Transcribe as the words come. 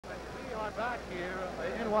are back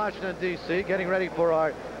here in Washington, D.C., getting ready for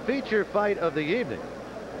our feature fight of the evening,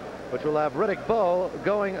 which will have Riddick Bowe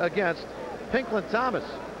going against Pinklon Thomas.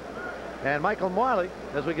 And Michael Marley,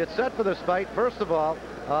 as we get set for this fight, first of all,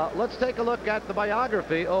 let's take a look at the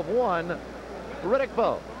biography of one Riddick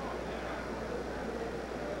Bowe.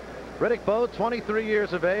 Riddick Bowe, 23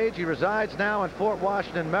 years of age. He resides now in Fort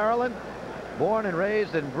Washington, Maryland. Born and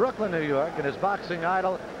raised in Brooklyn, New York, and his boxing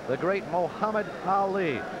idol, the great Muhammad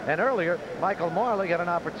Ali. And earlier, Michael Marley had an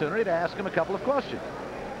opportunity to ask him a couple of questions.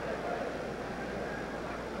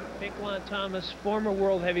 Pinklon Thomas, former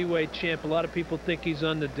world heavyweight champ. A lot of people think he's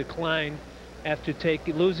on the decline after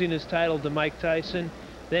losing his title to Mike Tyson,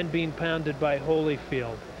 then being pounded by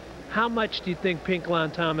Holyfield. How much do you think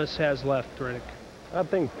Pinklon Thomas has left, Riddick? I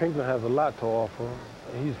think Pinklon has a lot to offer.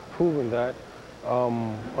 He's proven that.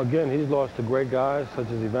 Again, he's lost to great guys such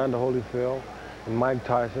as Evander Holyfield and Mike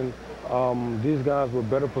Tyson. These guys were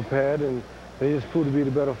better prepared, and they just proved to be the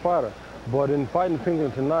better fighter. But in fighting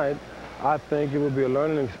Pinklon tonight, I think it would be a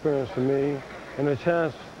learning experience for me and a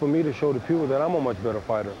chance for me to show the people that I'm a much better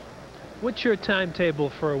fighter. What's your timetable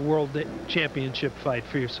for a world championship fight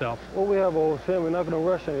for yourself? Well, we have always said we're not going to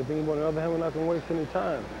rush anything, but on the other hand, we're not going to waste any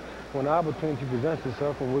time. When the opportunity presents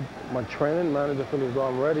itself, and with my training manager feels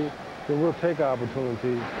I'm ready, then we'll take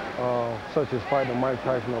opportunities such as fighting Mike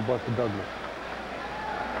Tyson or Buster Douglas.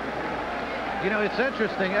 You know, it's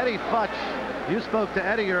interesting. Eddie Futch, you spoke to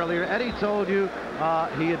Eddie earlier. Eddie told you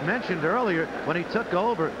he had mentioned earlier when he took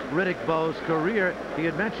over Riddick Bowe's career, he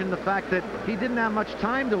had mentioned the fact that he didn't have much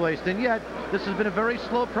time to waste, and yet this has been a very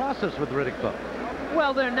slow process with Riddick Bowe.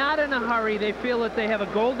 Well, they're not in a hurry. They feel that they have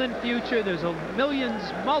a golden future. There's millions,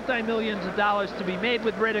 multi-millions of dollars to be made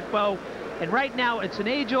with Riddick Bowe. And right now, it's an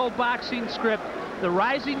age-old boxing script. The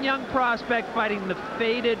rising young prospect fighting the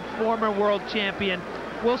faded former world champion.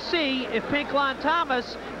 We'll see if Pinklon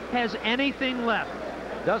Thomas has anything left.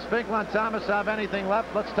 Does Pinklon Thomas have anything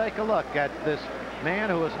left? Let's take a look at this man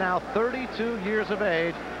who is now 32 years of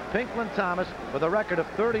age. Pinklon Thomas with a record of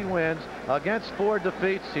 30 wins against 4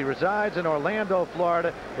 defeats. He resides in Orlando,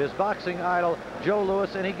 Florida. His boxing idol, Joe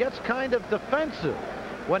Louis, and he gets kind of defensive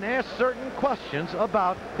when asked certain questions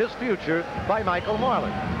about his future by Michael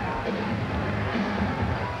Marley. At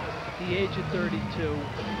the age of 32,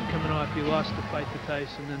 coming off, you lost the fight to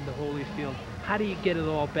Tyson and to Holyfield. How do you get it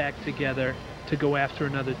all back together to go after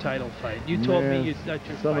another title fight? You told me you thought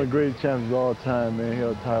your some of the great champions of all time, man,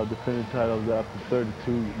 held title, defending titles after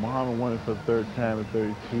 32. Muhammad won it for the 3rd time at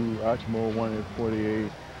 32. Archimore won it at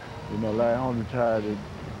 48. You know, Larry Holmes retired at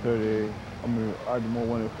 38. I mean, Archimore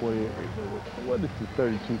won it at 48. What is the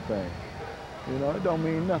 32 thing? You know, it don't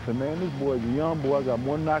mean nothing, man. This boy's a young boy. Got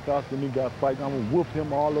more knockouts than he got fights. I'm going to whoop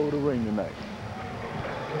him all over the ring tonight.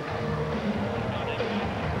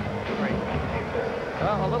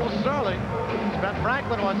 Well, a little surly. Ben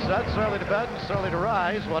Franklin once said, surly to bed, surly to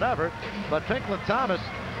rise, whatever. But Pinklon Thomas,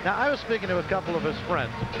 now I was speaking to a couple of his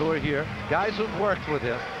friends who are here, guys who've worked with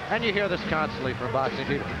him, and you hear this constantly from boxing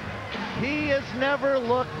people. He has never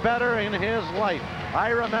looked better in his life. I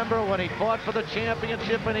remember when he fought for the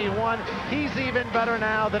championship and he won. He's even better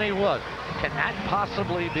now than he was. Can that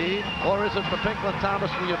possibly be, or is it the Pinklon Thomas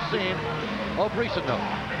we have seen of recent note?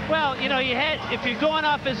 Well, you know, if you're going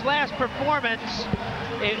off his last performance,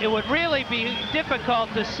 it would really be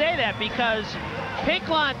difficult to say that, because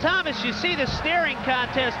Pinklon Thomas, you see the staring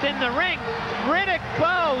contest in the ring. Riddick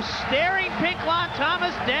Bowe staring Pinklon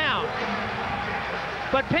Thomas down.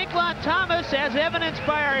 But Pinklon Thomas, as evidenced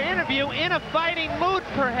by our interview, in a fighting mood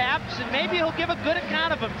perhaps, and maybe he'll give a good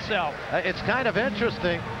account of himself. It's kind of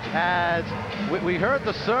interesting, as we heard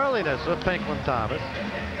the surliness of Pinklon Thomas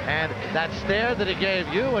and that stare that he gave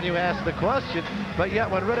you when you asked the question, but yet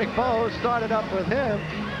when Riddick Bowe started up with him,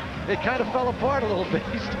 it kind of fell apart a little bit.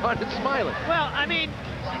 He started smiling. Well, I mean,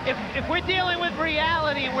 if we're dealing with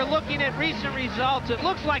reality and we're looking at recent results, it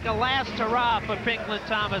looks like a last hurrah for Pinklon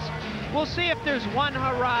Thomas. We'll see if there's one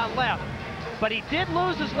hurrah left. But he did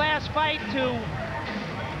lose his last fight to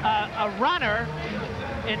a runner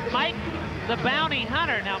in Mike the Bounty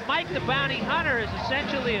Hunter. Now, Mike the Bounty Hunter is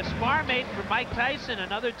essentially a spar mate for Mike Tyson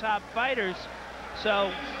and other top fighters.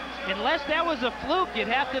 So, unless that was a fluke, you'd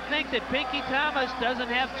have to think that Pinky Thomas doesn't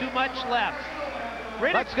have too much left.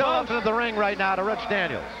 Let's go up into the ring right now to Rich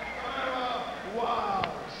Daniels. Wow.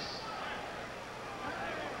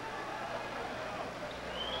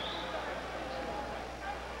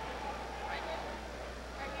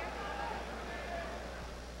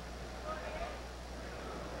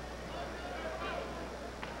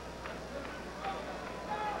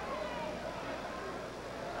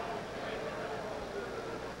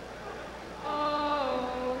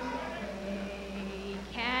 Oh, say,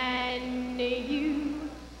 can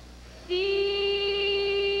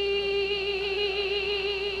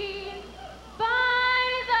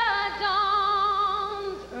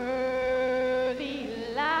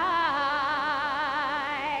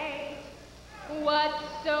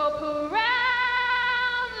so proudly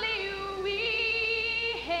we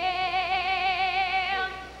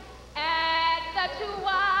hailed at the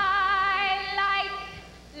twilight's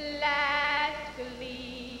last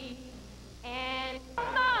gleam, and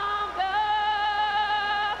on the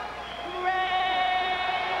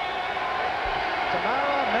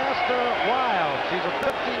Tamara Master Wild. She's a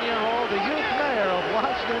 15-year-old, the youth mayor of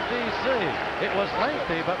Washington, D.C. It was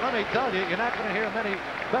lengthy, but let me tell you, you're not going to hear many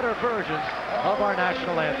better versions of our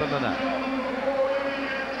national anthem than that.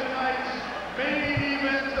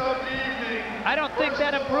 I don't think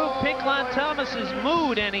that improved Pinklon Thomas's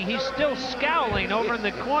mood any. He's still scowling over in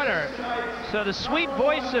the corner. So the sweet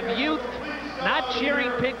voice of youth not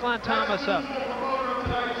cheering Pinklon Thomas up.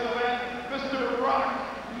 Mr. Rock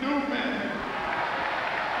Newman.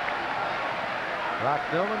 Rock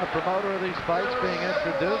Newman, the promoter of these fights, being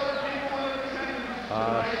introduced.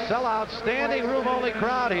 Sellout, standing room only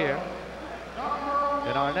crowd here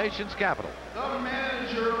in our nation's capital. The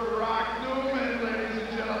manager, Rock Newman, ladies and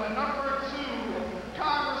gentlemen. Number 2,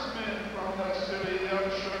 Congressman from the city of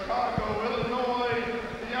Chicago, Illinois,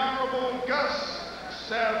 the Honorable Gus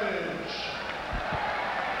Savage.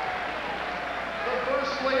 The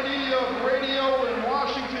First Lady of Radio in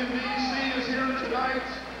Washington, D.C. is here tonight.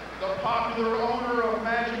 The popular owner of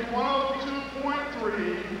Magic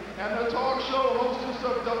 102.3 and the talk show hostess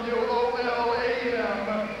of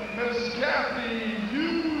WOLAM, Miss Kathy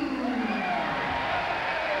Hughes.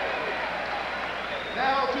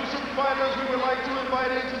 Now to some fighters we would like to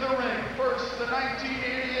invite into the ring. First, the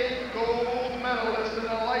 1988 gold medalist in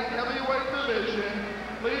the light heavyweight division.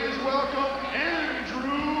 Please welcome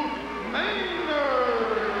Andrew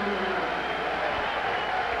Maynard.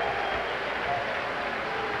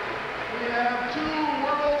 We have 2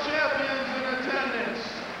 world champions in attendance.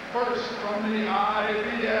 First, from the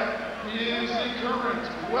IBF, he is the current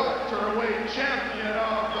welterweight champion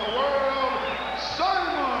of the world,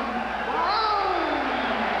 Simon Brown.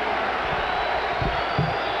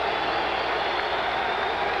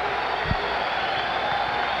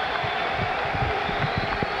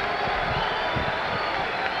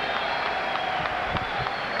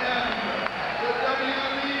 And the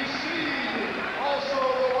WBC, also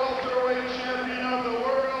the welterweight champion of the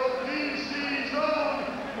world, DC's own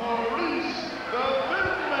Maurice the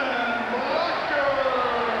Pitman Blocker.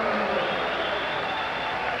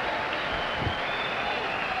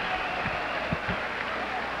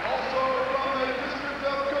 Also from the District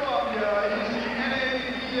of Columbia, he's the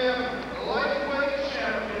NABF lightweight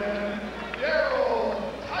champion, Daryl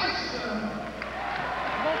Tyson.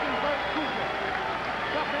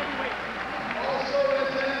 Also in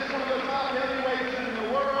attendance from the top heavyweights in the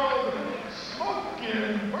world,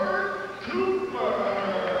 Smokin' Bert Cooper.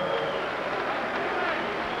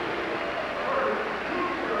 Bert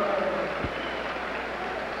Cooper.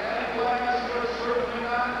 And last but certainly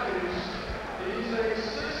not least, he's a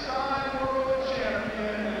 6-time world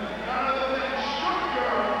champion, none other than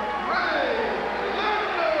Sugar Ray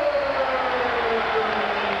Leonard.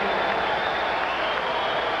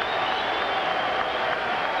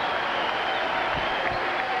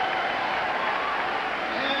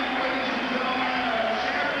 And ladies and gentlemen, a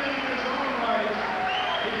champion in his own right,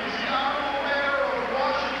 he's the Honorable Mayor of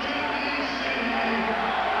Washington, D.C.,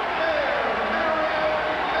 Mayor Marion Barry.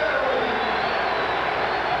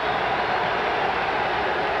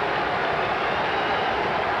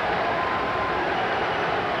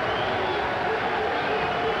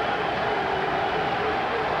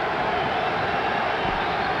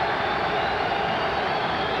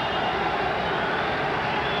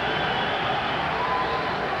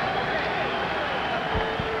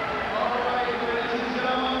 All right, ladies and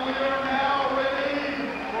gentlemen, we are now ready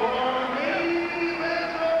for our main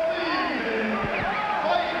event of the evening.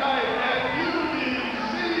 Fight Night at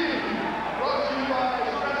UBC. Brought to you by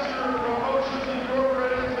Spencer Promotions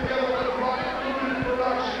Incorporated together with Rocket Newman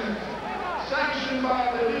Productions. Sanctioned by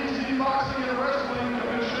the DC Boxing and Wrestling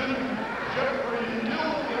Commission. Jeffrey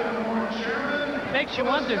Gilfilmore, Chairman. Makes you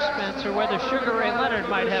wonder, Spencer, whether Sugar Ray Leonard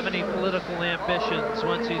might have any political ambitions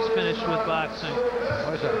once he's finished with boxing.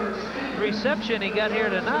 Why is that? The reception he got here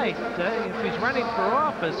tonight, if he's running for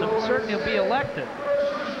office, I'm certain he'll be elected.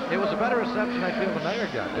 It was a better reception I feel the mayor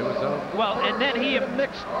got. It was Well, and then he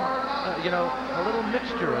mixed, a little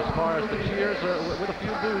mixture as far as the cheers with a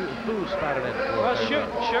few boos spattered in. Well,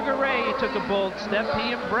 Sugar Ray took a bold step.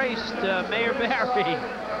 He embraced Mayor Barry.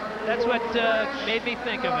 That's what made me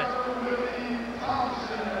think of it.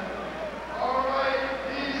 Thompson. All right,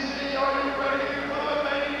 DC, are you ready for the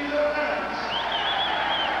main event?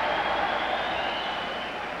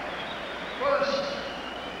 First,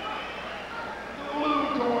 the blue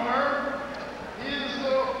corner is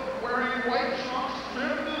the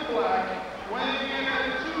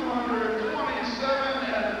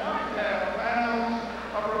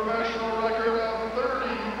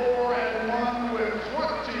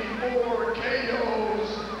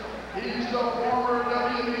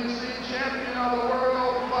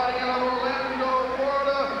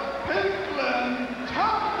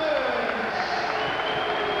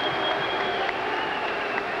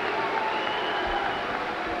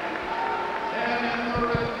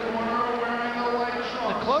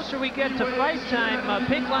closer we get to fight time,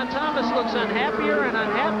 Pinklon Thomas looks unhappier and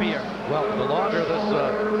unhappier. Well, the longer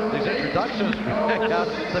these introductions drag out,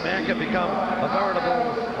 the man can become a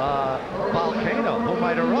veritable volcano. Who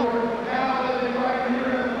might erupt?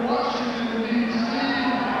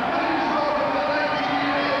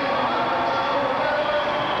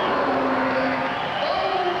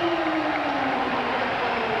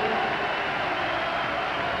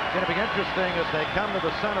 Going to be interesting as they come to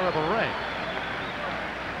the center of the ring.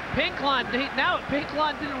 Pinklon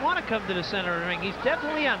didn't want to come to the center of the ring. He's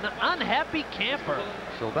definitely an unhappy camper.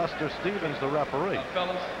 Sylvester Stevens, the referee.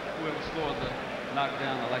 Fellas, whoever scores the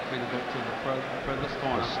knockdown, I'd like for you to go to the furthest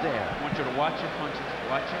corner. Stare. I want you to watch your punches,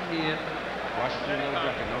 watch your head, watch your little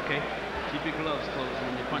record, okay? Keep your gloves closed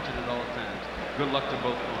when you're punching at all times. Good luck to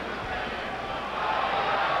both corners.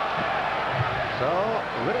 So,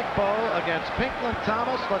 Riddick Bowe against Pinklon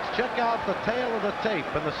Thomas. Let's check out the tail of the tape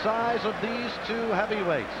and the size of these two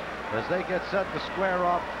heavyweights as they get set to square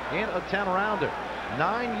off in a 10-rounder.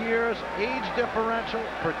 9 years age differential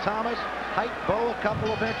for Thomas. Height Bowe a couple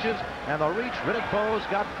of inches, and the reach Riddick Bowe's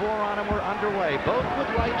got 4 on him. We're underway. Both with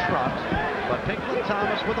white trunks, but Pinklon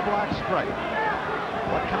Thomas with a black stripe.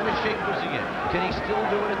 What kind of shape was he in? Can he still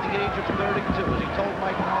do it at the age of 32? As he told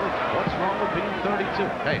Mike Molly, what's wrong with being 32?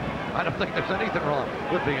 Hey, I don't think there's anything wrong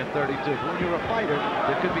with being 32. When you're a fighter,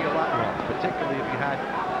 there could be a lot wrong, particularly if you had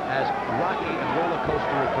as rocky and roller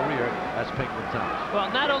coaster a career as Pinklon Thomas.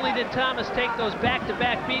 Well, not only did Thomas take those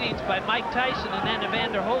back-to-back beatings by Mike Tyson and then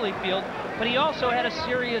Evander Holyfield, but he also had a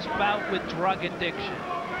serious bout with drug addiction.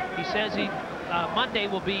 He says Monday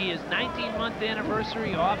will be his 19-month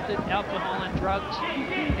anniversary off the alcohol and drugs,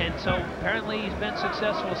 and so apparently he's been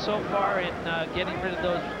successful so far in getting rid of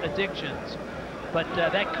those addictions. But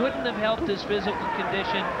that couldn't have helped his physical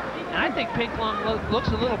condition, and I think Pinklon looks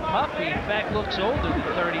a little puffy. In fact, looks older than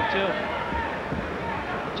 32.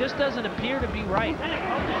 It just doesn't appear to be right.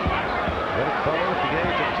 Riddick Bowe at the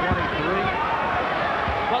age of 23.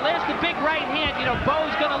 Well, there's the big right hand. You know,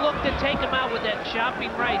 Bowe's going to look to take him out with that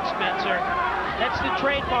chopping right, Spencer. That's the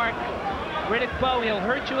trademark. Riddick Bowe, he'll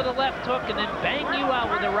hurt you with a left hook and then bang you out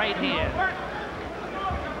with a right hand.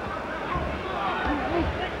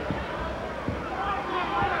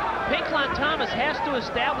 Pinklon Thomas has to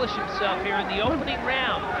establish himself here in the opening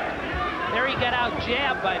round. There he got out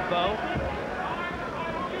jabbed by Bowe.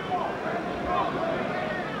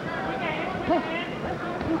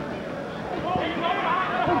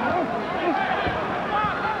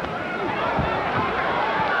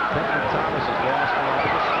 Pinklon Thomas has lost a lot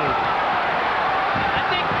of his sleep. I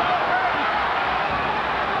think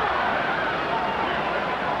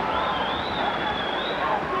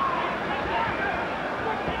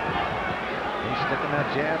He's sticking that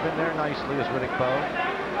jab in there nicely as Riddick Bowe.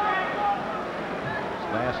 His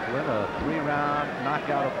last win, a 3-round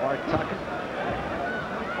knockout of Art Tucker.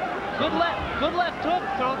 good left hook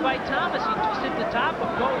thrown by Thomas. He just hit the top of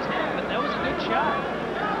Bowe's head, but that was a good shot.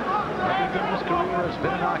 Everything in his career has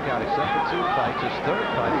been a knockout except for 2 fights. His 3rd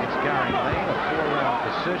fight against Gary Lane, a 4-round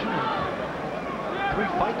decision. 3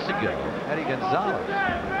 fights ago, Eddie Gonzalez,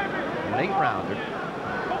 an 8-rounder,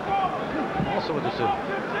 also a decision.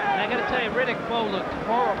 And I got to tell you, Riddick Bowe looked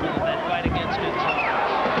horrible in that fight against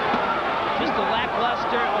Gonzalez. Just a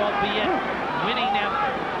lackluster, albeit winning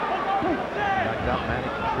effort. Knocked out Manny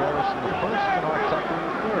Contreras in the 1st and Art Tucker in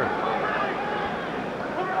the 3rd.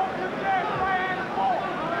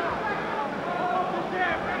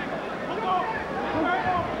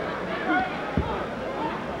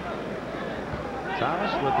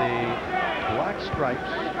 Thomas with the black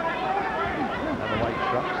stripes and the white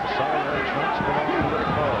trunks. The solid white trunks belong to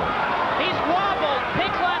Riddick Bowe. He's wobbled.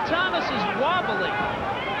 Pinklon Thomas is wobbling.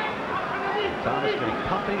 Thomas getting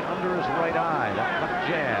pumpy under his right eye. That left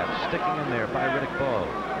jab sticking in there by Riddick Bowe.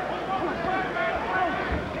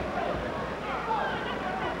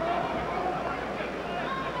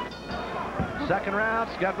 Second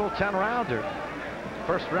round, scheduled 10-rounder.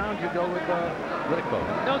 First round, you go with Riddick Bowe.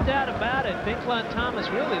 No doubt about it. Pinklon Thomas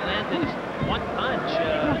really landed one punch.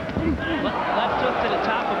 Left hook to the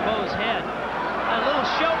top of Bowe's head. A little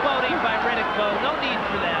showboating by Riddick Bowe. No need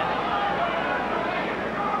for that.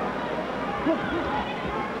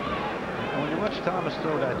 When you watch Thomas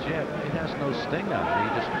throw that jab, it has no sting on it.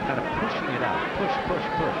 He's just kind of pushing it out. Push, push,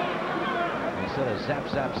 push. Instead of zap,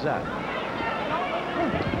 zap, zap.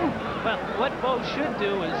 Well, what Bowe should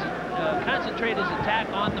do is concentrate his attack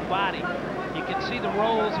on the body. You can see the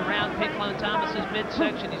rolls around Pinklon Thomas's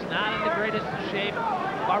midsection. He's not in the greatest of shape.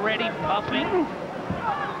 Already puffing.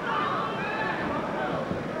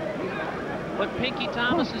 What Pinky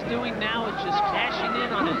Thomas is doing now is just cashing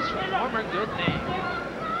in on his former good name.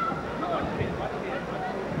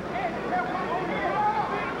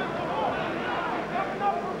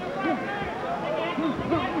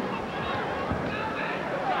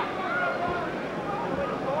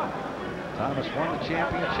 won the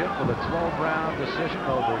championship with a 12-round decision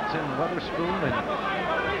over Tim Weatherspoon in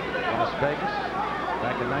Las Vegas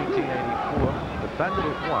back in 1984. Defended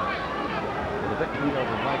it once with a victory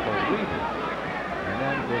over Michael Weaver, and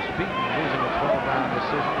then was beaten, losing a 12-round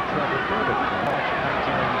decision to Trevor Durbin in March of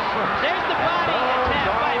 1986. There's the body attack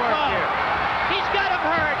by Bowe. He's got him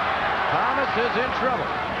hurt. Thomas is in trouble.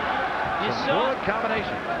 Good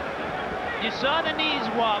combination. You saw the knees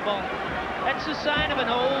wobble. That's the sign of an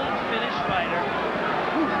old Finnish fighter.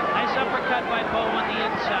 Nice uppercut by Bowe on the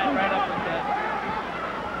inside, right uppercut.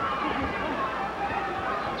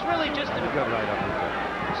 It's really just a good right uppercut.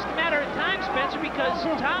 Just a matter of time, Spencer, because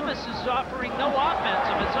Thomas is offering no offense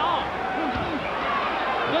of his own.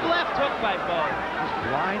 Good left hook by Bowe. Just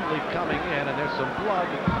blindly coming in, and there's some blood.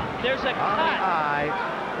 There's a on cut. The eye,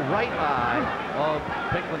 right eye of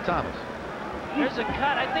Pinklon Thomas. There's a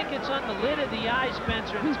cut. I think it's on the lid of the eye,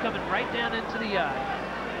 Spencer, and it's coming right down into the eye.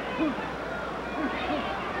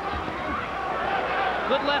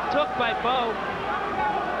 Good left hook by Bowe.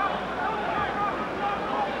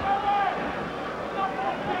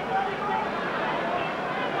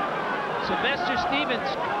 Sylvester Stevens,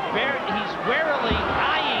 he's warily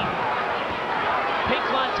eyeing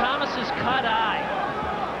Pinklon Thomas's cut eye.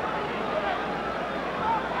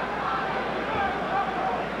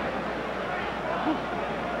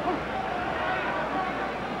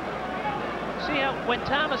 See how when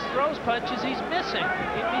Thomas throws punches, he's missing.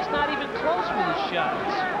 He's not even close with his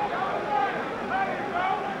shots.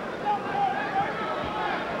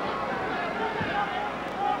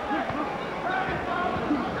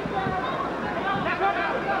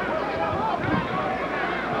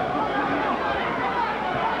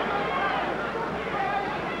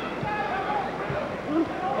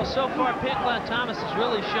 Well, so far, Pinklon Thomas has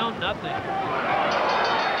really shown nothing.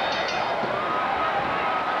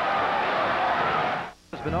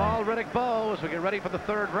 It's been all Riddick Bowe as we get ready for the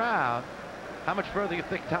third round. How much further do you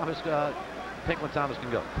think Pinklon Thomas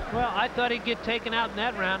can go? Well, I thought he'd get taken out in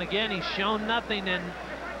that round. Again, he's shown nothing. And,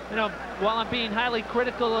 you know, while I'm being highly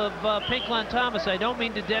critical of Pinklon Thomas, I don't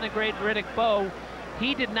mean to denigrate Riddick Bowe.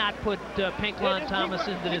 He did not put Pinklon Thomas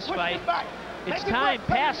into this fight. It's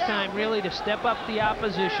past time, really, to step up the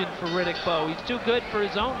opposition for Riddick Bowe. He's too good for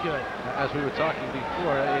his own good. As we were talking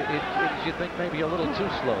before, you think maybe a little too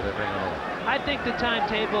slow they're bringing over? I think the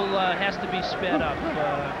timetable has to be sped up.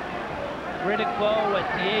 Riddick Bowe, at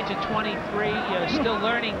the age of 23, still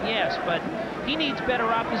learning, yes, but he needs better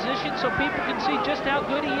opposition so people can see just how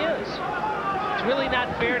good he is. It's really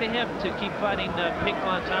not fair to him to keep fighting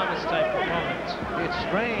Pinklon Thomas type opponents. It's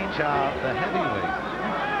strange how the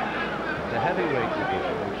heavyweight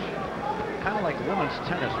division, which kind of like women's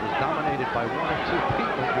tennis was dominated by one or two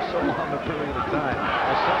people for so long a period of time,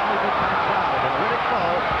 has suddenly become crowded, and Riddick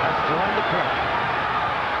Bowe has joined the crowd.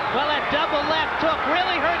 Well, that double left hook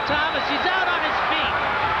really hurt Thomas. He's out on his feet.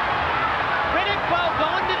 Riddick Bowe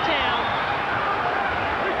going to town.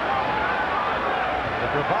 The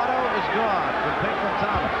bravado is gone from Pinklon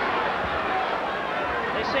Thomas.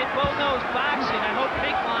 They say Bowe knows boxing. I hope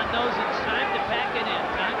Pinklon knows it's time to pack it in.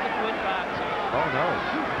 Time to quit boxing. Bowe knows.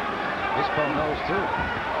 This Bowe knows too.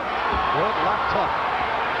 Good left hook.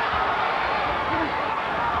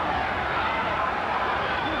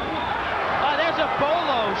 Oh, there's a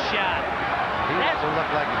bolo shot. He doesn't look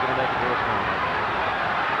like he's going to make it to this one.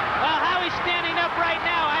 Well, how he's standing up right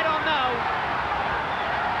now, I don't know.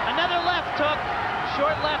 Another left hook.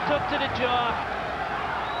 Short left hook to the jaw.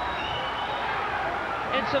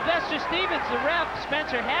 And Sylvester Stevens, the ref,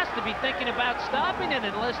 Spencer, has to be thinking about stopping it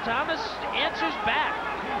unless Thomas answers back.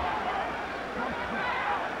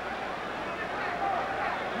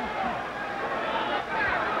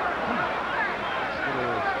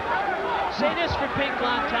 Say this for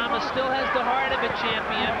Pinklon Thomas, still has the heart of a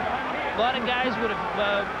champion. A lot of guys would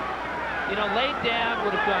have, laid down,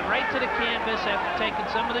 would have gone right to the canvas after taking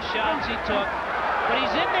some of the shots he took. But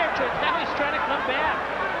he's in there, now he's trying to come back.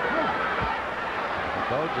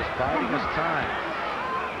 Bowe just biding his time.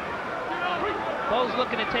 Bowe's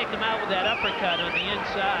looking to take him out with that uppercut on the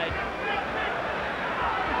inside.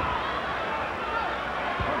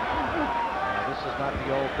 Now, this is not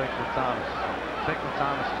the old Pinklon Thomas. Pinklon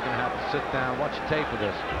Thomas is going to have to sit down, watch a tape of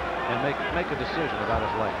this, and make a decision about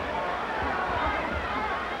his leg.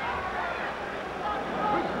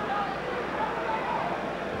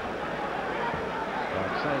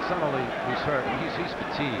 Similarly, he's hurt. He's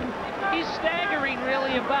fatigued. He's staggering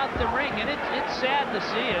really about the ring, and it's sad to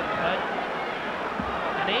see it, but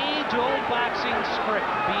an age-old boxing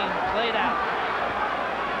script being played out.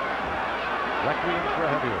 Requiem for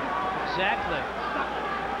a heavyweight. Exactly.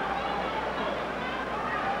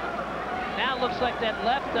 Now looks like that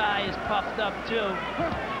left eye is puffed up too.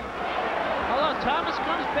 Although Thomas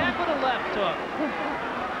comes back with a left hook.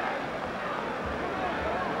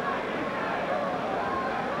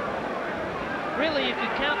 Really, you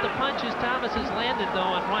can count the punches Thomas has landed,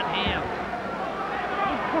 though, on one hand.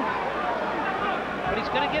 But he's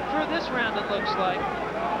going to get through this round, it looks like.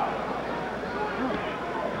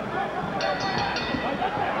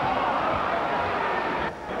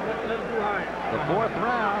 The fourth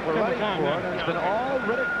round, we're ready for it, and it's been all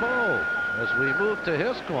Riddick Bowe as we move to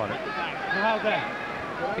his corner. How's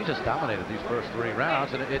that? He just dominated these first 3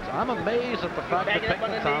 rounds, and I'm amazed at the fact that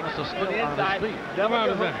Pinklon Thomas is still on his feet.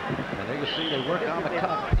 And there you see they work on the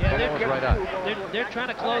cup. Yeah, Bowe's right out. they're trying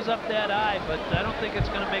to close up that eye, but I don't think it's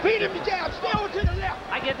going to make a difference.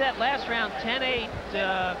 I get that last round 10-8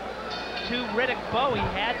 to Riddick Bowe. He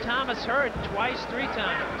had Thomas hurt twice, 3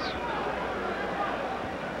 times.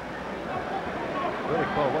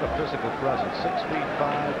 Riddick Bowe, what a physical presence.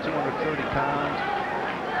 6'5", 230 pounds.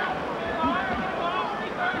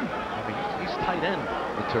 I mean, he's tight end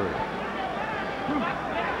material.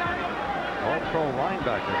 All-pro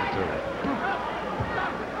linebacker material.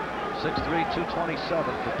 6'3",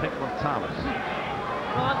 227 for Pinklon Thomas.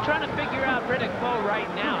 Well, I'm trying to figure out Riddick Bowe right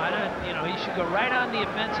now. I don't, you know, he should go right on the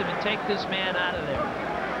offensive and take this man out of there.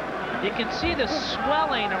 You can see the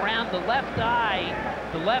swelling around the left eye,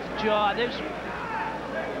 the left jaw. There's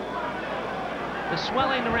the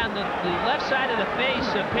swelling around the left side of the face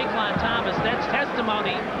of Pinklon Thomas. That's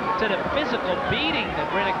testimony to the physical beating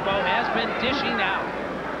that Riddick Bowe has been dishing out.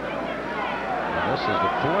 And this is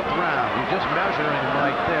the 4th round. You're just measuring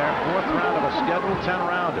right there. 4th round of a scheduled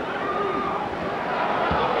 10-rounder.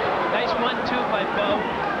 Nice 1-2 by Bowe.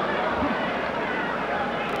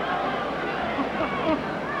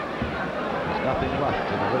 There's nothing left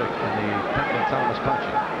in the Pinklon Thomas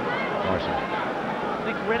punching arsenal. I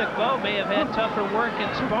think Riddick Bowe may have had tougher work in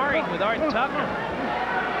sparring with Art Tucker.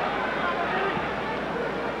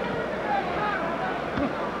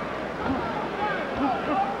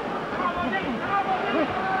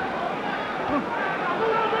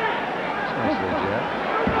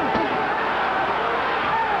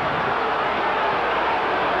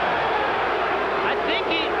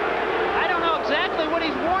 I don't know exactly what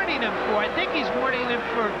he's warning him for. I think he's warning him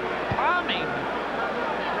for palming.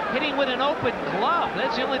 Hitting with an open glove.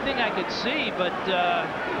 That's the only thing I could see, but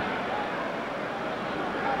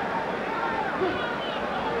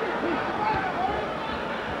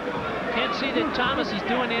can't see that Thomas is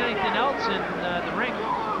doing anything else in the ring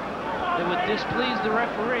that would displease the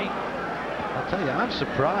referee. I'll tell you, I'm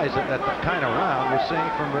surprised at the kind of round we're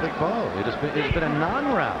seeing from Riddick Bowe. It's been a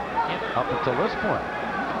non-round up until this point.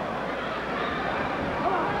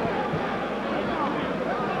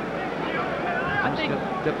 I think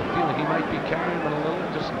get the feeling he might be carrying him a little,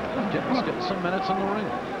 just getting some minutes in the ring.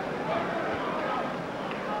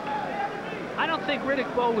 I don't think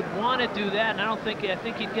Riddick Bowe would want to do that, and I think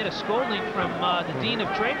he'd get a scolding from the Dean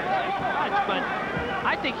of Trainers after much, but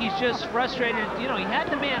I think he's just frustrated. You know, he had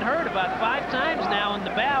the man hurt about 5 times now in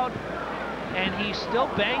the bout, and he's still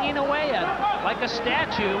banging away like a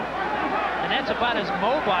statue, and that's about as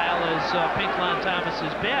mobile as Pinklon Thomas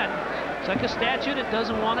has been. It's like a statue that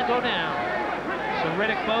doesn't want to go down. So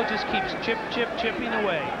Riddick Bowe just keeps chipping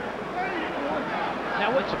away.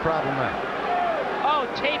 Now what's the problem there? Oh,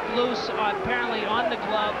 tape loose apparently on the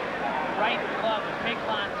glove, right glove of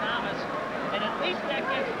Pinklon Thomas, and at least that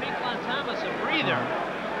gives Pinklon Thomas a breather.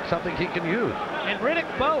 Something he can use. And Riddick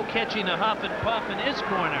Bowe catching a huff and puff in his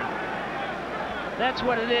corner. That's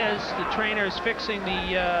what it is. The trainer's fixing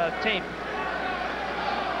the tape.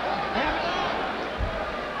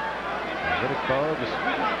 Riddick Bowe just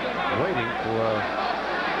waiting for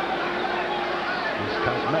his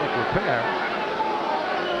cosmetic repair.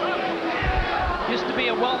 Used to be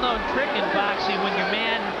a well-known trick in boxing. When your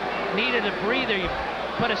man needed a breather, you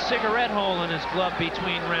put a cigarette hole in his glove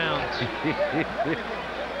between rounds.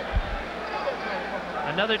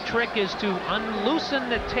 Another trick is to unloosen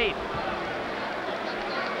the tape.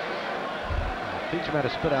 Teach him how to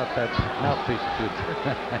spit out that mouthpiece a few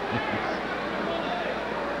times.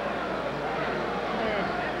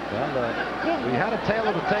 Well, we had a tail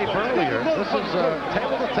of the tape earlier. This is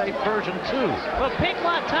tail of the tape version 2. Well,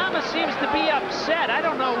 Pinklon Thomas seems to be upset. I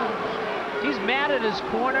don't know. He's mad at his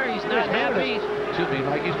corner. He's not happy. Excuse me,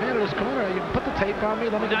 Mike. He's mad at his corner. You put the tape on me.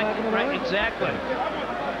 Let me get back in the ring. Exactly.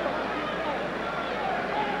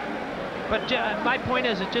 But my point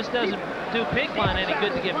is, it just doesn't do Pinklon any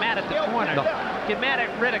good to get mad at the corner. No. Get mad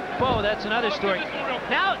at Riddick Bowe. That's another story.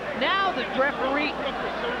 Now the referee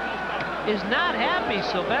is not happy.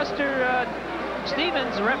 Sylvester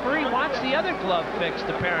Stevens, the referee, wants the other glove fixed,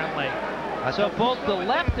 apparently. So both the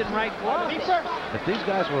left and right gloves. If these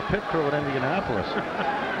guys were a pit crew at Indianapolis,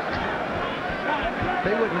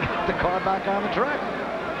 they wouldn't get the car back on the track.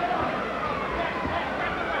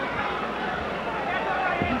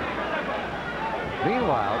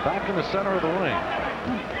 Meanwhile, back in the center of the ring,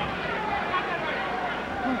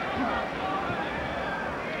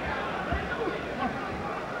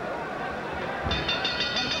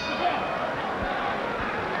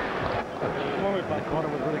 in the corner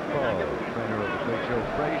with Riddick Bowe, trainer of the great Joe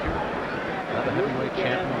Frazier, another heavyweight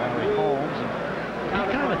champion, Larry Holmes. And he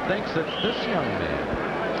kind of thinks that this young man,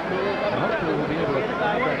 and hopefully we'll be able to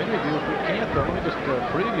have that interview. If we can't, though, let me just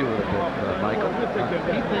preview it a bit, Michael.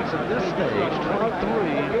 He thinks at this stage,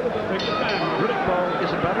 23, Riddick Bowe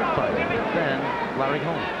is a better fighter than Larry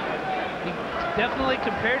Holmes. He definitely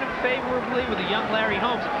compared him favorably with the young Larry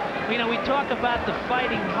Holmes. You know, we talk about the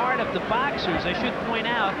fighting heart of the boxers. I should point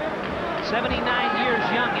out, 79 years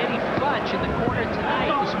young Eddie Futch in the corner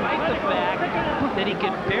tonight, despite the fact that he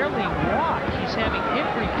can barely walk. He's having hip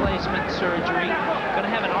replacement surgery, going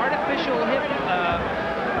to have an artificial hip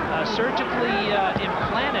surgically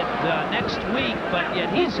implanted next week, but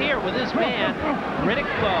yet he's here with his man, Riddick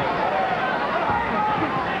Bowe.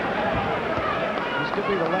 This could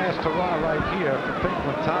be the last hurrah right here for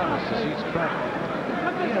Pinklon Thomas, as he's trying.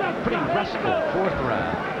 He had a pretty restful fourth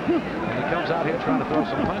round, and he comes out here trying to throw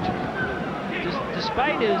some punches.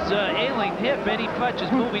 Despite his ailing hip, Eddie Futch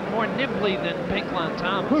is moving more nimbly than Pinklon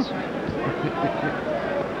Thomas.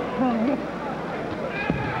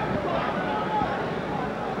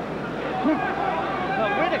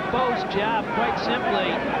 Well, Riddick Bowe's job, quite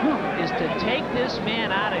simply, is to take this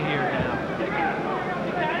man out of here now.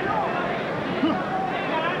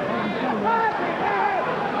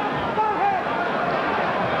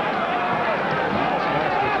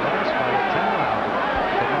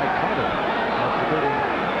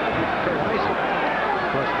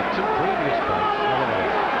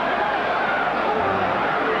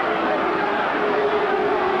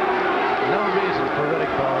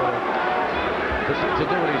 To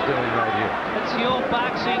do what he's doing right here. That's the old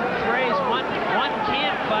boxing phrase, one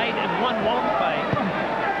can't fight and one won't fight.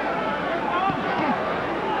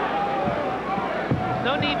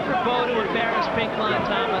 No need for Bowe to embarrass Pinklon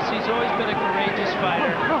Thomas. He's always been a courageous fighter.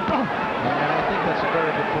 And I think that's a very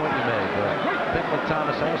good point you made. Pinklon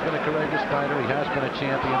Thomas has been a courageous fighter. He has been a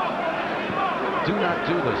champion. Do not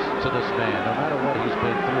do this to this man, no matter what he's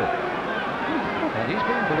been through. And he's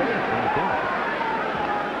being berated from the corner.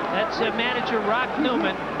 That's manager Rock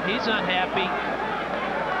Newman. He's unhappy.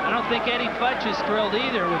 I don't think Eddie Futch is thrilled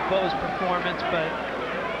either with Bowe's performance, but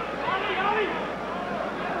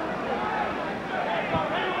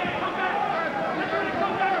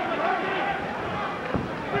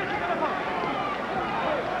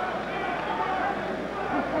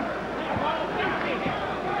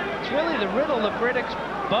it's really the riddle of Riddick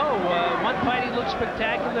Bowe. One fight he looks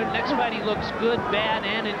spectacular, next fight he looks good, bad,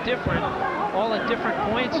 and indifferent, all at different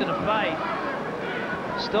points in a fight.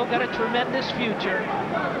 Still got a tremendous future.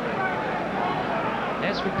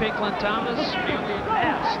 As for Pinklon Thomas,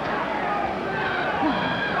 past.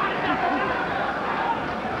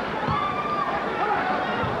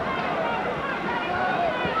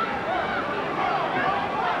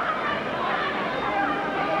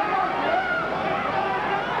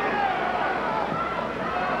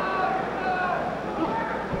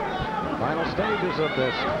 Stages of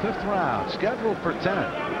this fifth round, scheduled for 10.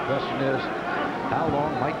 Question is, how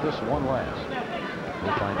long might this one last?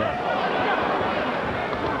 We'll find out.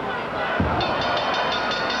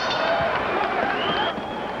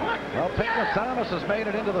 Well, Pinklon Thomas has made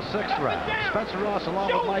it into the sixth round. Spencer Ross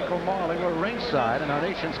along with Michael Marley were ringside in our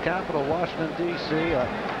nation's capital, Washington, D.C. A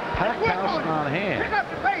packed house on hand.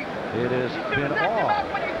 It has been all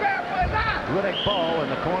Riddick Bowe in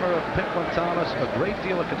the corner of Pinklon Thomas. A great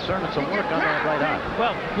deal of concern and some work on that right eye.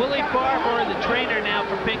 Well, Willie Barber, the trainer now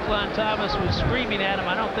for Pinklon Thomas, was screaming at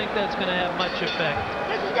him. I don't think that's going to have much effect.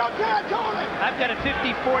 This is your territory. I've got a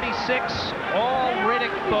 50-46, all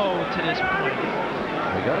Riddick Bowe to this point.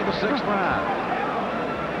 We go to the sixth round.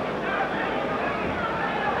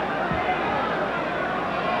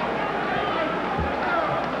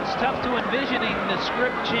 It's tough to envisioning the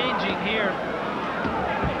script changing here.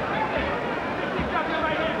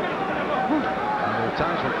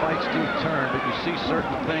 Times when fights do turn, but you see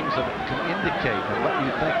certain things that can indicate and let you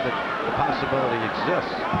think that the possibility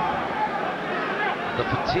exists. The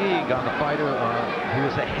fatigue on the fighter who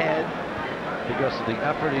is ahead because of the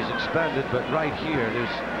effort he's expended, but right here,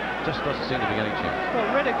 there's just doesn't seem to be any chance. Well,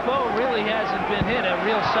 Riddick Bowe really hasn't been hit a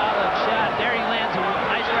real solid shot. There he lands a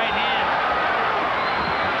nice right hand.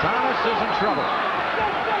 Thomas is in trouble.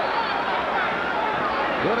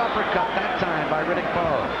 Good uppercut that time by Riddick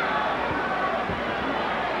Bowe.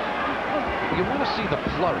 You want to see the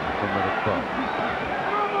flurry from Riddick Bowe.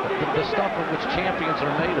 The stuff of which champions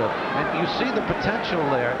are made of. And you see the potential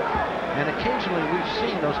there. And occasionally we've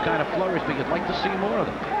seen those kind of flurries, but you'd like to see more of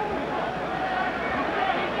them.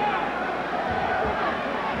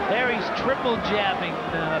 There he's triple jabbing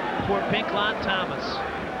poor Pinklon Thomas.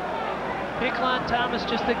 Pinklon Thomas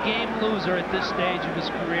just a game loser at this stage of his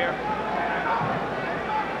career.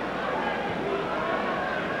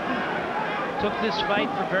 Took this fight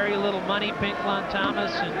for very little money, Pinklon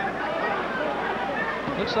Thomas, and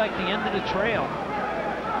looks like the end of the trail.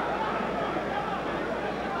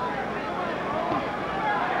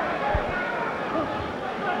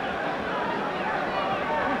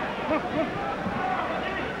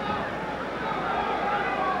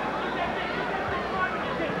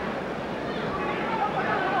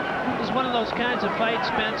 One of those kinds of fights,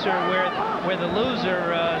 Spencer, where the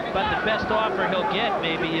loser, but the best offer he'll get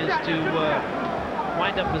maybe is to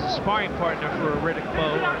wind up as a sparring partner for a Riddick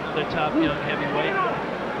Bowe, the top young heavyweight.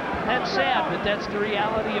 That's sad, but that's the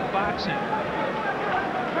reality of boxing.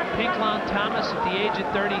 Pinklon Thomas at the age of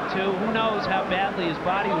 32, who knows how badly his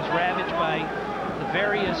body was ravaged by the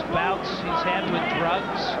various bouts he's had with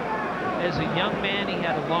drugs. As a young man, he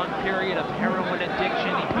had a long period of heroin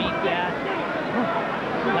addiction. He beat that.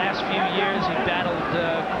 The last few years, he battled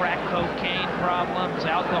crack cocaine problems,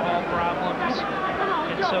 alcohol problems,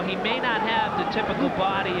 and so he may not have the typical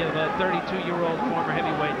body of a 32-year-old former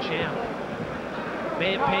heavyweight champ.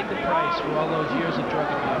 May have paid the price for all those years of drug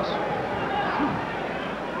abuse.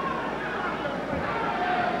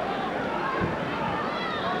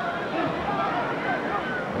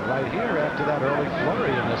 Right here, after that early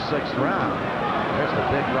flurry in the 6th round, there's the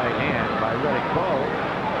big right hand by Riddick Bowe.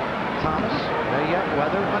 Thomas may yet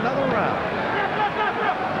weather another round.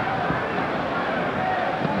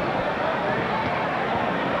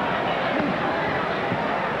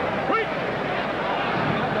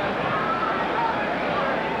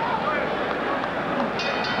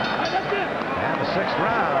 And the 6th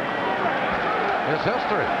round is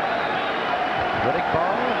history. Riddick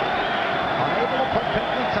Bowe unable to put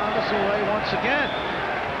Pinklon Thomas away once again.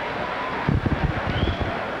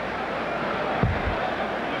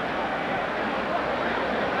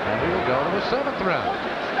 Go to the 7th round.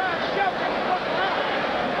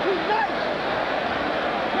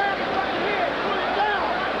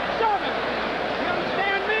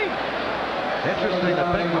 Interesting that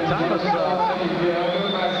Pinklon Thomas, as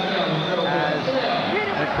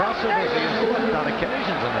impressive as he has looked on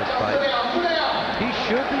occasions in this fight, he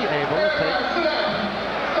should be able to take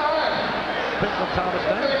Pinklon Thomas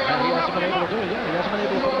down, and he hasn't been able to do it yet. He hasn't been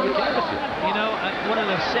able to put him in the canvas yet. You know, one of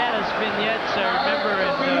the saddest vignettes I remember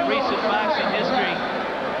in recent boxing history,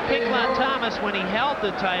 Pinklon Thomas, when he held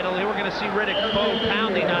the title, they were going to see Riddick Bowe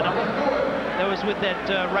pounding on him. That was with that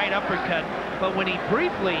right uppercut. But when he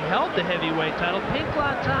briefly held the heavyweight title,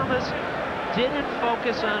 Pinklon Thomas didn't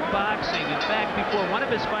focus on boxing. In fact, before one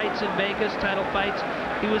of his fights in Vegas, title fights,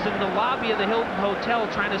 he was in the lobby of the Hilton Hotel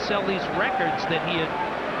trying to sell these records that he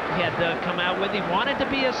had come out with. He wanted to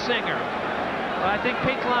be a singer. Well, I think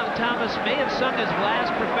Pinklon Thomas may have sung his last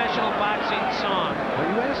professional boxing song. Well,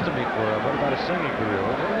 you asked me for what about a singing career?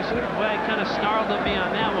 What did you say? Well, he kind of snarled at me on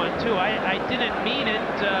that one, too. I didn't mean it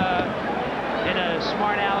in a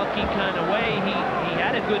smart alecky kind of way. He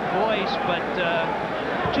had a good voice, but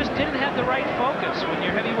just didn't have the right focus. When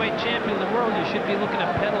you're heavyweight champion of the world, you should be looking to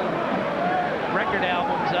peddle record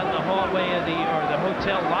albums on the hallway of the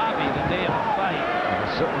hotel lobby the day of the fight.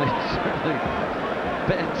 Certainly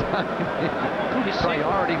bad timing.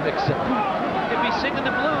 Priority mix-up. He'd be singing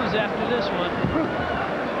the blues after this one.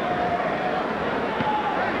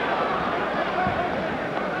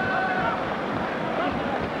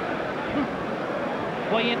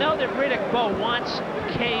 Well, you know that Riddick Bowe wants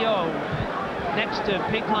KO next to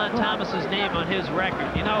Pinklon Thomas's name on his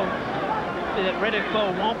record. You know that Riddick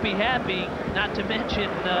Bowe won't be happy, not to mention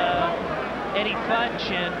Eddie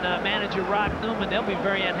Futch and manager Rock Newman. They'll be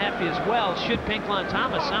very unhappy as well should Pinklon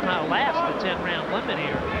Thomas somehow last the 10-round limit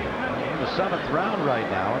here. In the 7th round right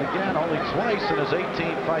now, and again, only twice in his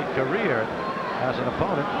 18-fight career has an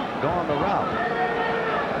opponent gone the route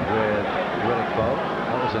with Riddick Bowe.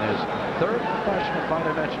 That was in his 3rd professional fight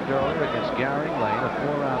I mentioned earlier against Gary Lane, a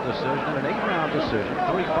 4-round decision, and an 8-round decision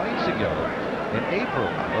 3 fights ago in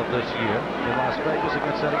April of this year in Las Vegas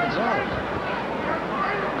against Eddie Gonzalez.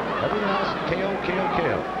 Everything else, KO, KO,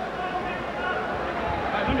 KO.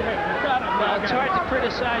 Well, it's hard to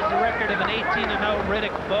criticize the record of an 18-0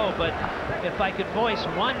 Riddick Bowe, but if I could voice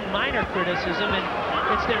one minor criticism, and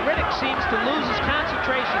it's that Riddick seems to lose his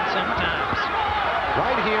concentration sometimes.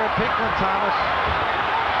 Right here, Pinklon Thomas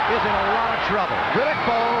is in a lot of trouble. Riddick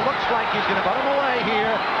Bowe looks like he's going to put him away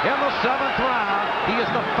here in the 7th round. He is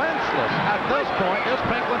defenseless at this point, is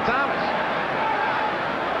Pinklon Thomas.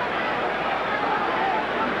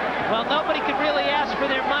 Well, nobody could really ask for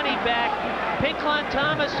their money back. Pinklon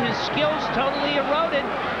Thomas, his skills totally eroded.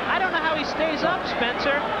 I don't know how he stays up,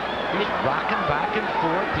 Spencer. He's rocking back and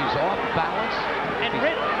forth. He's off balance. And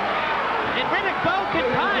Riddick Bowe can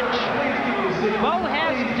punch. Bowe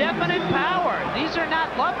has definite power. These are not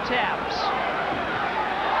love taps.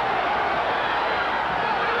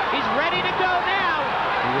 He's ready to go now.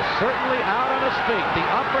 He is certainly out on his feet. The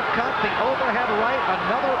uppercut, the overhead right,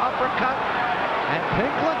 another uppercut. And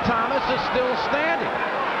Pinklon Thomas is still standing.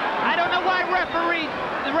 I don't know why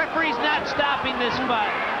the referee's not stopping this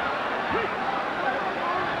fight.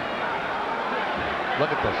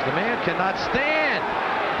 Look at this. The man cannot stand.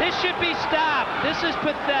 This should be stopped. This is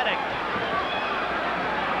pathetic.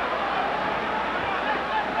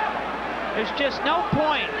 There's just no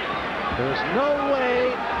point. There's no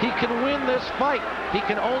way he can win this fight. He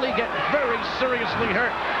can only get very seriously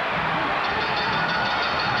hurt.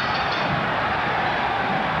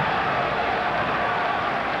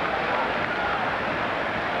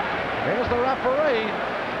 There's the referee.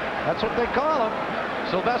 That's what they call him,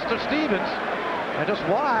 Sylvester Stevens. And just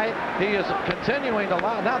why he is continuing to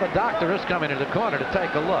allow. Now the doctor is coming into the corner to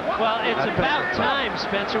take a look. Well, it's about time,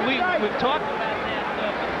 Spencer. We've talked about that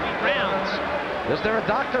between rounds. Is there a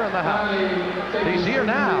doctor in the house? He's here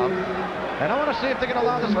now. And I want to see if they're going to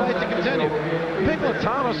allow this fight to continue. Pinklon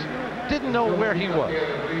Thomas didn't know where he was.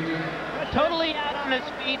 Totally out on his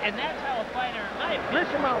feet, and that's how a fighter,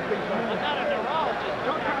 in my opinion, I'm not a neurologist,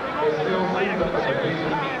 don't turn him over to a fighter could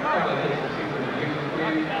seriously be hurt.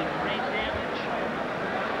 Talk about brain damage.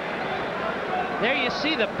 There you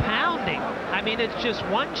see the pounding. I mean, it's just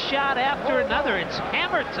one shot after another. It's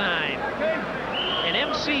hammer time. And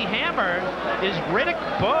MC Hammer is Riddick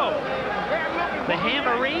Bowe. The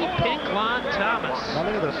hammeree, Pinklon Thomas. Now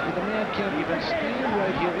look at this. The man can't even stand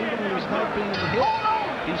right here. Even when he's not being hit,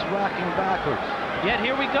 he's rocking backwards. Yet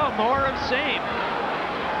here we go, more of the same.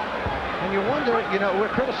 And you wonder, you know,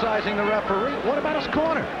 we're criticizing the referee. What about his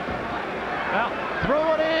corner? Well,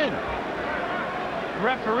 throw it in.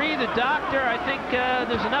 Referee, the doctor, I think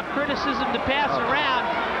there's enough criticism to pass around.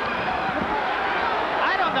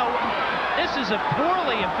 I don't know. This is a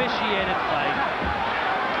poorly officiated fight.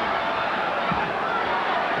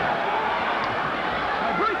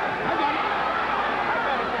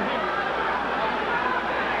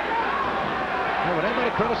 Would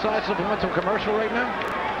anybody criticize if we went to a commercial right now?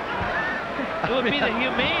 It would be the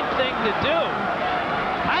humane thing to do.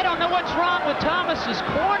 I don't know what's wrong with Thomas's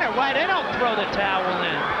corner. Why they don't throw the towel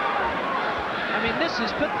in? I mean, this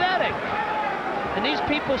is pathetic. And these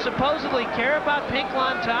people supposedly care about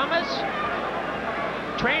Pinklon Thomas?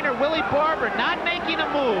 Trainer Willie Barber not making a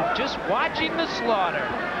move, just watching the slaughter.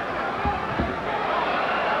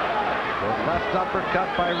 The left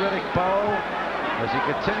uppercut by Riddick Bowe as he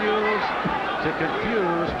continues to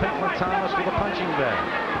confuse Pinklon Thomas with a punching bag.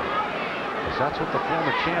 Because that's what the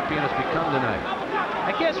former champion has become tonight.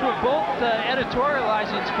 I guess we're both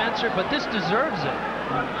editorializing, Spencer, but this deserves it.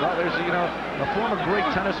 Well, there's, you know, a former great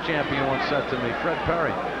tennis champion once said to me, Fred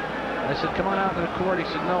Perry. I said, come on out in the court. He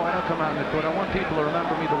said, no, I don't come out in the court. I want people to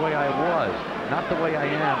remember me the way I was, not the way I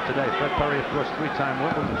am today. Fred Perry, of course, 3-time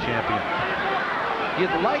Wimbledon champion.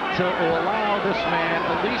 You'd like to allow this man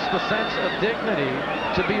at least the sense of dignity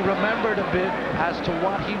to be remembered a bit as to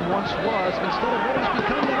what he once was instead of what he's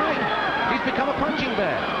become tonight. He's become a punching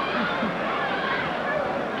bag.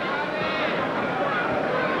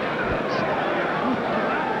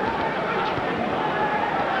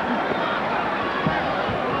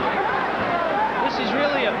 This is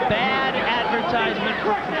really a bad advertisement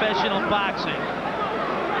for professional boxing.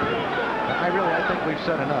 I think we've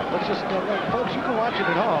said enough. Let's just, folks, you can watch it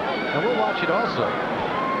at home, and we'll watch it also.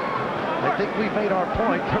 I think we've made our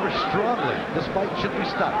point very strongly. This fight should be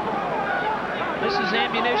stopped. This is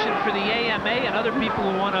ammunition for the AMA and other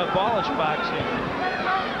people who want to abolish boxing.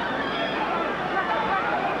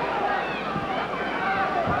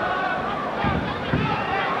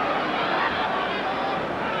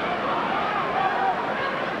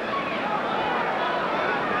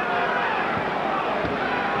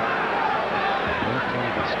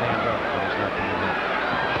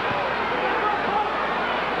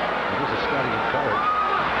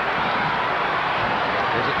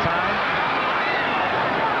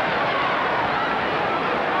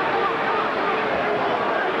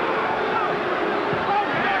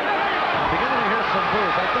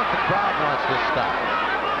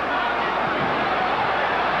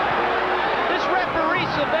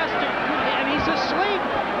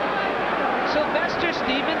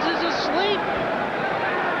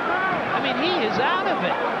 of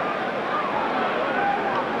it.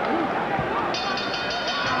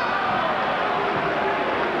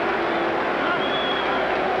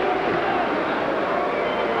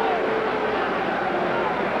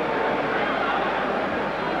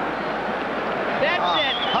 That's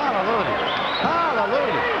it. Hallelujah.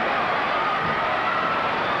 Hallelujah.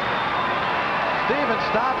 Stevens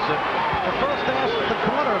stops it. The first pass at the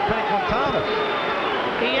corner of Pinklon Thomas.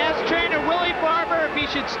 He asked trainer Willie Barber if he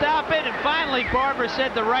should stop it, and finally Barber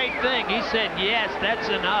said the right thing. He said, yes, that's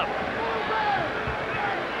enough.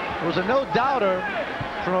 It was a no-doubter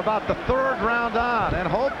from about the third round on, and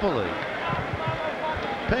hopefully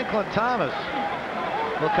Pinklon Thomas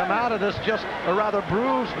will come out of this just a rather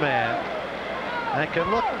bruised man and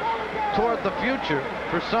can look toward the future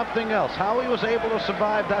for something else. How he was able to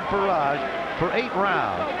survive that barrage for 8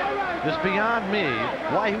 rounds is beyond me.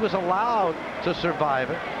 Why he was allowed to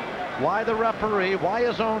survive it, why the referee, why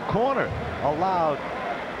his own corner allowed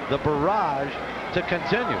the barrage to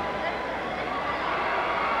continue.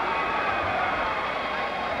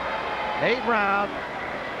 8 round.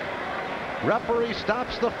 Referee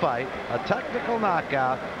stops the fight, a technical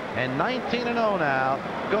knockout, and 19-0 now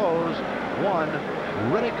goes one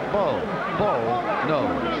Riddick Bowe. Bowe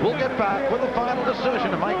knows. We'll get back with the final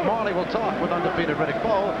decision, and Mike Marley will talk with undefeated Riddick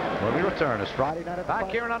Bowe when we return. It's Friday night back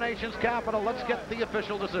here in our nation's capital. Let's get the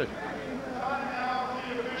official decision. Now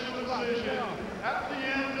the official decision. At the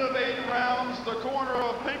end of 8 rounds, the corner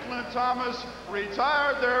of Pinklon Thomas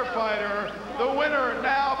retired their fighter. The winner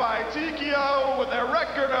now by TKO with a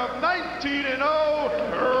record of 19-0,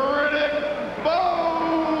 Riddick Bowe.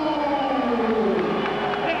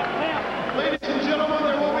 Ladies and gentlemen,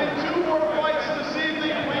 there will be 2 more fights this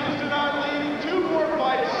evening. Please do not leave. 2 more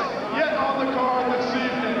fights yet on the card this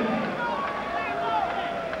evening.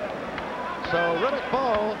 So Riddick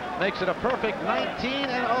Bowe makes it a perfect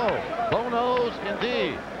 19-0. Bowe knows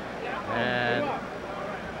indeed. And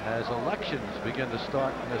as elections begin to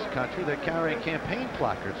start in this country, they're carrying campaign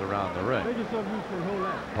placards around the ring.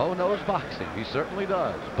 Bowe knows boxing. He certainly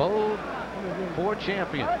does. Bowe, 4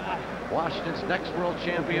 champion. Washington's next world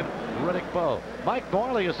champion, Riddick Bowe. Mike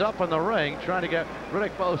Marley is up in the ring trying to get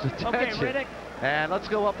Riddick Bowe's attention. Okay, Riddick. And let's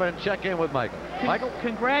go up and check in with Michael. Michael?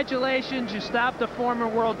 Congratulations, you stopped a former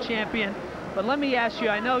world champion. But let me ask you,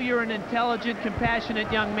 I know you're an intelligent,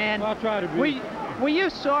 compassionate young man. I'll try to be. Were you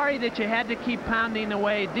sorry that you had to keep pounding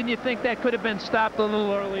away? Didn't you think that could have been stopped a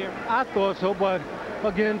little earlier? I thought so, but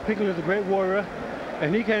again, Pinklon is a great warrior,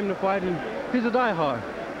 and he came to fight, and he's a diehard.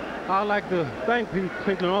 I'd like to thank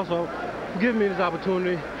Pinklon also for giving me this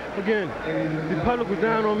opportunity. Again, the public was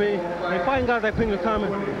down on me, and fighting guys like Pinklon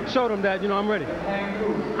Thomas showed them that, I'm ready.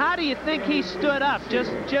 How do you think he stood up?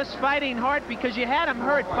 Just fighting hard because you had him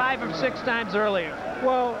hurt 5 or 6 times earlier?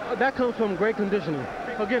 Well, that comes from great conditioning.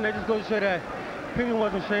 Again, that just goes to show that Pinklon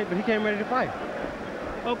wasn't shape, but he came ready to fight.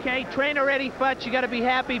 Okay, trainer Eddie Futch, you got to be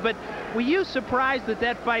happy, but were you surprised that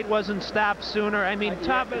that fight wasn't stopped sooner? I mean,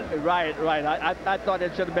 Right. I thought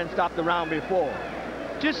it should have been stopped the round before.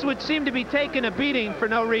 Just would seem to be taking a beating for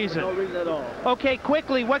no reason. No reason at all. Okay,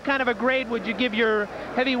 quickly, what kind of a grade would you give your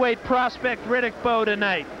heavyweight prospect Riddick Bowe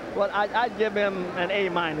tonight? Well, I'd give him an A-,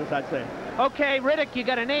 I'd say. Okay, Riddick, you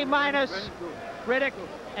got an A-. Riddick,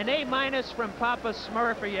 an A- from Papa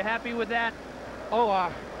Smurf. Are you happy with that? Oh,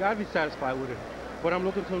 I gotta be satisfied with it. But I'm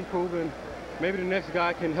looking to improve, and maybe the next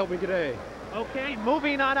guy can help me get an A. Okay,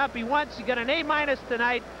 moving on up. You got an A-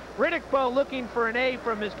 tonight. Riddick Bowe looking for an A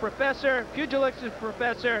from his professor, pugilistics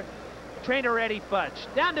professor, trainer Eddie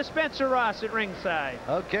Futch. Down to Spencer Ross at ringside.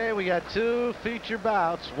 Okay, we got 2 feature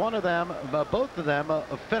bouts. One of them, both of them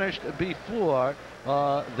finished before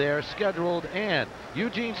their scheduled end.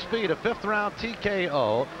 Eugene Speed, a 5th round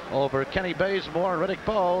TKO over Kenny Bazemore, and Riddick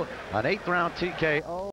Bowe, an 8th round TKO.